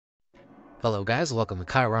Hello guys, welcome to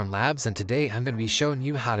Karo Labs, and today I'm going to be showing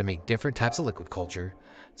you how to make different types of liquid culture.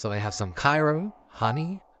 So I have some Karo,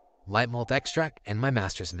 honey, light malt extract, and my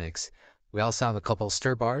master's mix. We also have a couple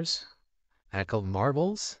stir bars, and a couple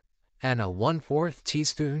marbles, and a 1/4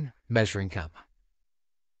 teaspoon measuring cup.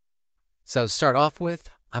 So to start off with,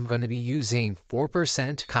 I'm going to be using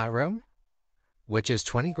 4% Karo, which is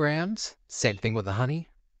 20 grams, same thing with the honey.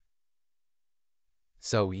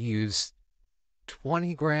 So we use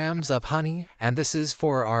 20 grams of honey, and this is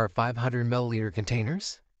for our 500 milliliter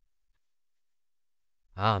containers.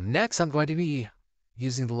 Next, I'm going to be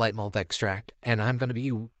using the light malt extract, and I'm going to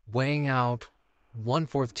be weighing out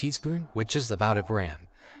 1/4 teaspoon, which is about a gram.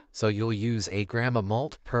 So you'll use a gram of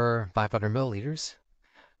malt per 500 milliliters.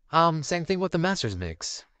 Same thing with the master's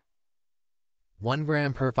mix. 1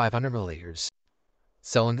 gram per 500 milliliters.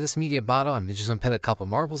 So in this medium bottle, I'm just going to put a couple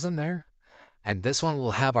marbles in there, and this one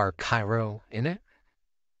will have our Karo in it.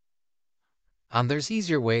 There's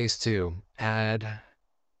easier ways to add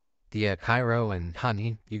the Karo and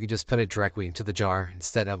honey. You can just put it directly into the jar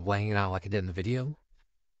instead of weighing it out like I did in the video.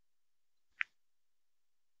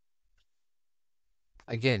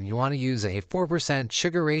 Again, you want to use a 4%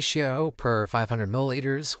 sugar ratio per 500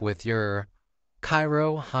 milliliters with your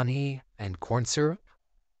Karo, honey, and corn syrup.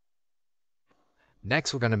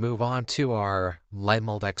 Next, we're going to move on to our light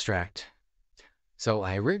malt extract. So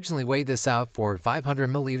I originally weighed this out for 500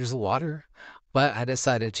 milliliters of water, but I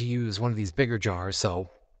decided to use one of these bigger jars, so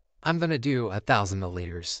I'm going to do 1,000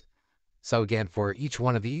 milliliters. So again, for each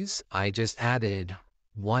one of these, I just added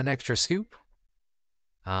 1 extra scoop.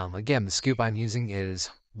 Again, the scoop I'm using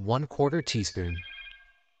is 1/4 teaspoon.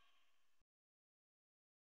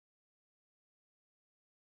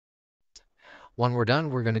 When we're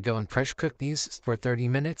done, we're going to go and pressure cook these for 30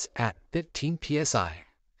 minutes at 15 psi.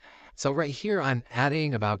 So right here, I'm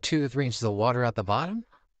adding about 2 to 3 inches of water at the bottom,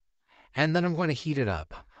 and then I'm going to heat it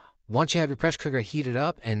up. Once you have your pressure cooker heated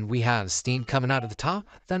up and we have steam coming out of the top,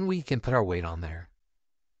 then we can put our weight on there.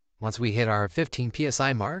 Once we hit our 15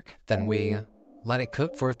 psi mark, then we let it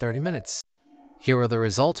cook for 30 minutes. Here are the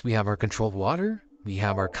results. We have our controlled water, we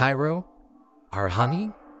have our Karo, our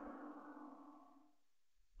honey,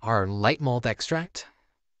 our light malt extract,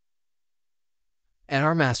 and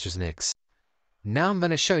our master's mix. Now I'm going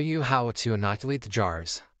to show you how to inoculate the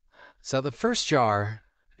jars. So the first jar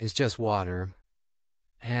is just water,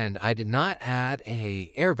 and I did not add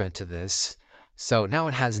a air vent to this, so now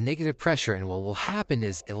it has negative pressure, and what will happen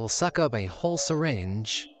is it will suck up a whole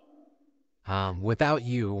syringe without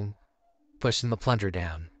you pushing the plunger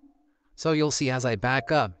down. So you'll see as I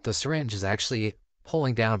back up, the syringe is actually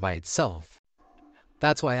pulling down by itself.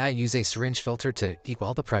 That's why I use a syringe filter to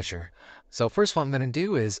equal the pressure. So first what I'm going to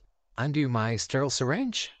do is undo my sterile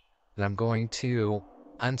syringe, and I'm going to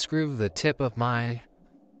unscrew the tip of my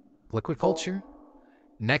liquid culture.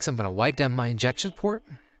 Next, I'm going to wipe down my injection port.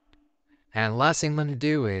 And last thing I'm going to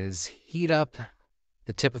do is heat up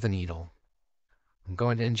the tip of the needle. I'm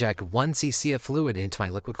going to inject 1 cc of fluid into my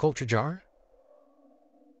liquid culture jar.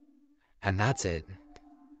 And that's it.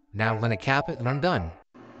 Now I'm going to cap it and I'm done.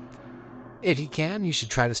 If you can, you should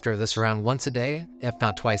try to stir this around once a day, if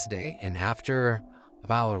not twice a day. And after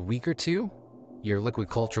about a week or two, your liquid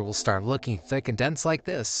culture will start looking thick and dense like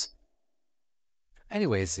this.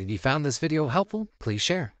 Anyways, if you found this video helpful, please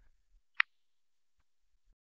share.